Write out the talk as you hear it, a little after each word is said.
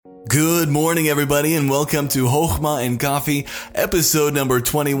Good morning, everybody, and welcome to Chochmah and Coffee, episode number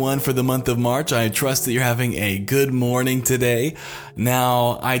 21 for the month of March. I trust that you're having a good morning today.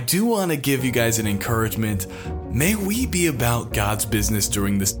 Now, I do want to give you guys an encouragement. May we be about God's business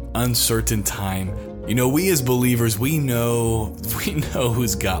during this uncertain time. You know, we as believers, we know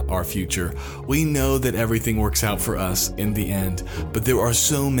who's got our future. We know that everything works out for us in the end, but there are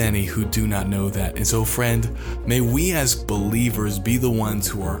so many who do not know that. And so, friend, may we as believers be the ones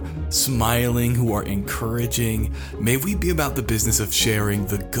who are smiling, who are encouraging. May we be about the business of sharing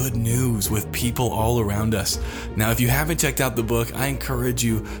the good news with people all around us. Now, if you haven't checked out the book, I encourage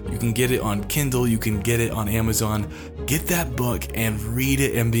you. You can get it on Kindle, you can get it on Amazon. Get that book and read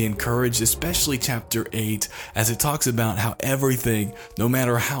it and be encouraged, especially chapter 8, as it talks about how everything, no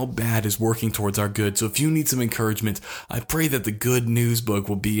matter how bad, is working towards our good. So if you need some encouragement, I pray that the Good News book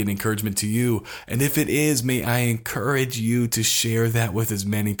will be an encouragement to you. And if it is, may I encourage you to share that with as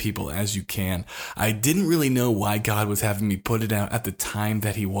many people as you can. I didn't really know why God was having me put it out at the time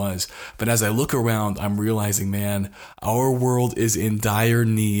that he was. But as I look around, I'm realizing, man, our world is in dire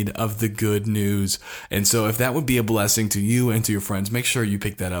need of the good news. And so if that would be a blessing to you and to your friends, make sure you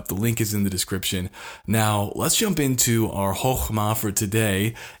pick that up. The link is in the description. Now, let's jump into our Chochmah for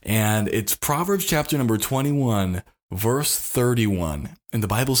today, and it's Proverbs chapter number 21, verse 31. And the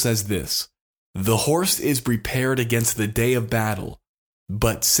Bible says this: "The horse is prepared against the day of battle,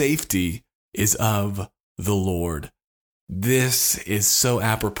 but safety is of the Lord." This is so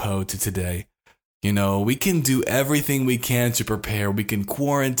apropos to today. You know, we can do everything we can to prepare. We can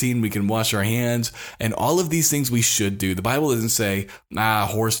quarantine, we can wash our hands, and all of these things we should do. The Bible doesn't say,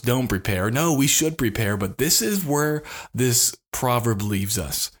 horse, don't prepare. No, we should prepare, but this is where this proverb leaves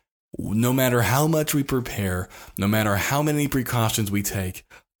us. No matter how much we prepare, no matter how many precautions we take,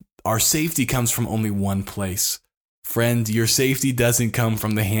 our safety comes from only one place. Friend, your safety doesn't come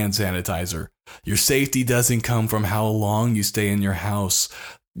from the hand sanitizer. Your safety doesn't come from how long you stay in your house.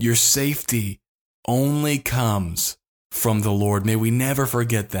 Your safety only comes from the Lord. May we never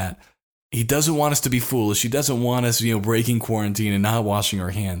forget that. He doesn't want us to be foolish. He doesn't want us, breaking quarantine and not washing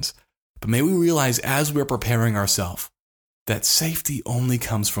our hands. But may we realize as we're preparing ourselves that safety only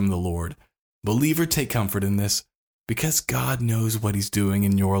comes from the Lord. Believer, take comfort in this because God knows what he's doing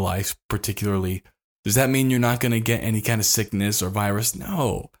in your life particularly. Does that mean you're not going to get any kind of sickness or virus?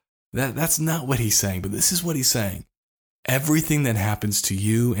 No, that's not what he's saying. But this is what he's saying. Everything that happens to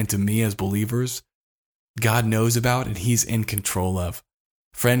you and to me as believers, God knows about and he's in control of.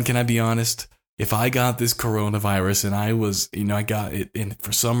 Friend, can I be honest? If I got this coronavirus and I got it, and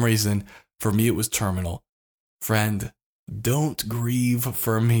for some reason, for me it was terminal. Friend, don't grieve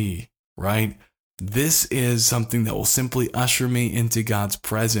for me, right? This is something that will simply usher me into God's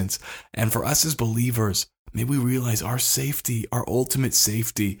presence. And for us as believers, may we realize our safety, our ultimate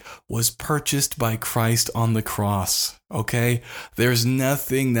safety, was purchased by Christ on the cross, okay? There's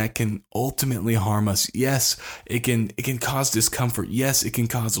nothing that can ultimately harm us. Yes, it can cause discomfort. Yes, it can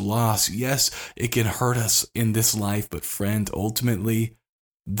cause loss. Yes, it can hurt us in this life. But friend, ultimately,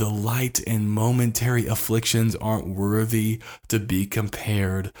 the light and momentary afflictions aren't worthy to be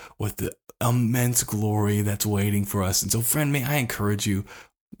compared with the immense glory that's waiting for us. And so, friend, may I encourage you,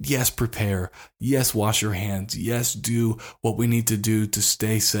 yes, prepare. Yes, wash your hands. Yes, do what we need to do to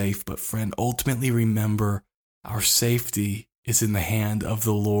stay safe. But friend, ultimately remember our safety is in the hand of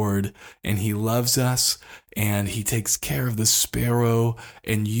the Lord, and he loves us and he takes care of the sparrow.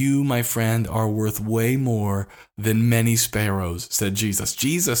 And you, my friend, are worth way more than many sparrows, said Jesus.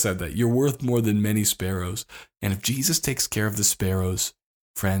 Jesus said that you're worth more than many sparrows. And if Jesus takes care of the sparrows,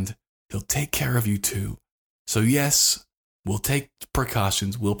 friend, he'll take care of you too. So yes, we'll take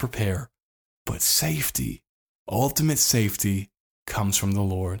precautions, we'll prepare, but safety, ultimate safety, comes from the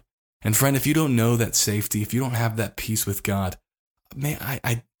Lord. And friend, if you don't know that safety, if you don't have that peace with God,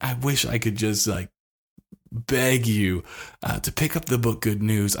 I wish I could just beg you to pick up the book Good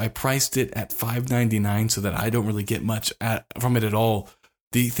News. I priced it at $5.99 so that I don't really get much from it at all.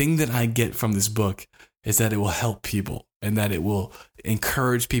 The thing that I get from this book is that it will help people and that it will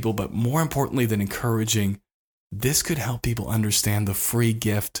encourage people, but more importantly than encouraging, this could help people understand the free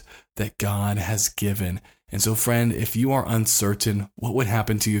gift that God has given. And so, friend, if you are uncertain what would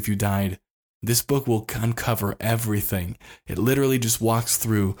happen to you if you died, this book will uncover everything. It literally just walks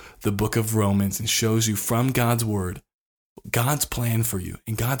through the book of Romans and shows you from God's word, God's plan for you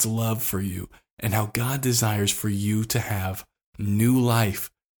and God's love for you, and how God desires for you to have new life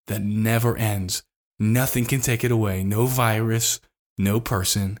that never ends. Nothing can take it away. No virus, no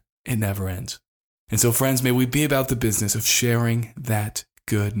person. It never ends. And so, friends, may we be about the business of sharing that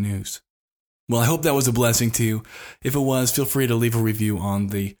good news. Well, I hope that was a blessing to you. If it was, feel free to leave a review on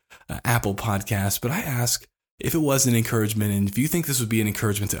the Apple Podcasts, but I ask if it was an encouragement, and if you think this would be an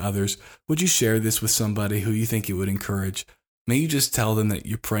encouragement to others, would you share this with somebody who you think it would encourage? May you just tell them that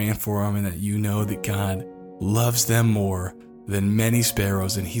you're praying for them and that you know that God loves them more than many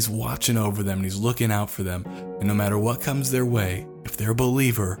sparrows, and He's watching over them and He's looking out for them. And no matter what comes their way, if they're a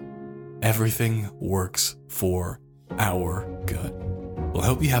believer, everything works for our good. Well, I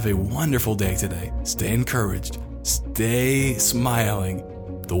hope you have a wonderful day today. Stay encouraged. Stay smiling.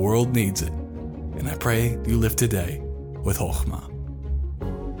 The world needs it. And I pray you live today with Chokhmah.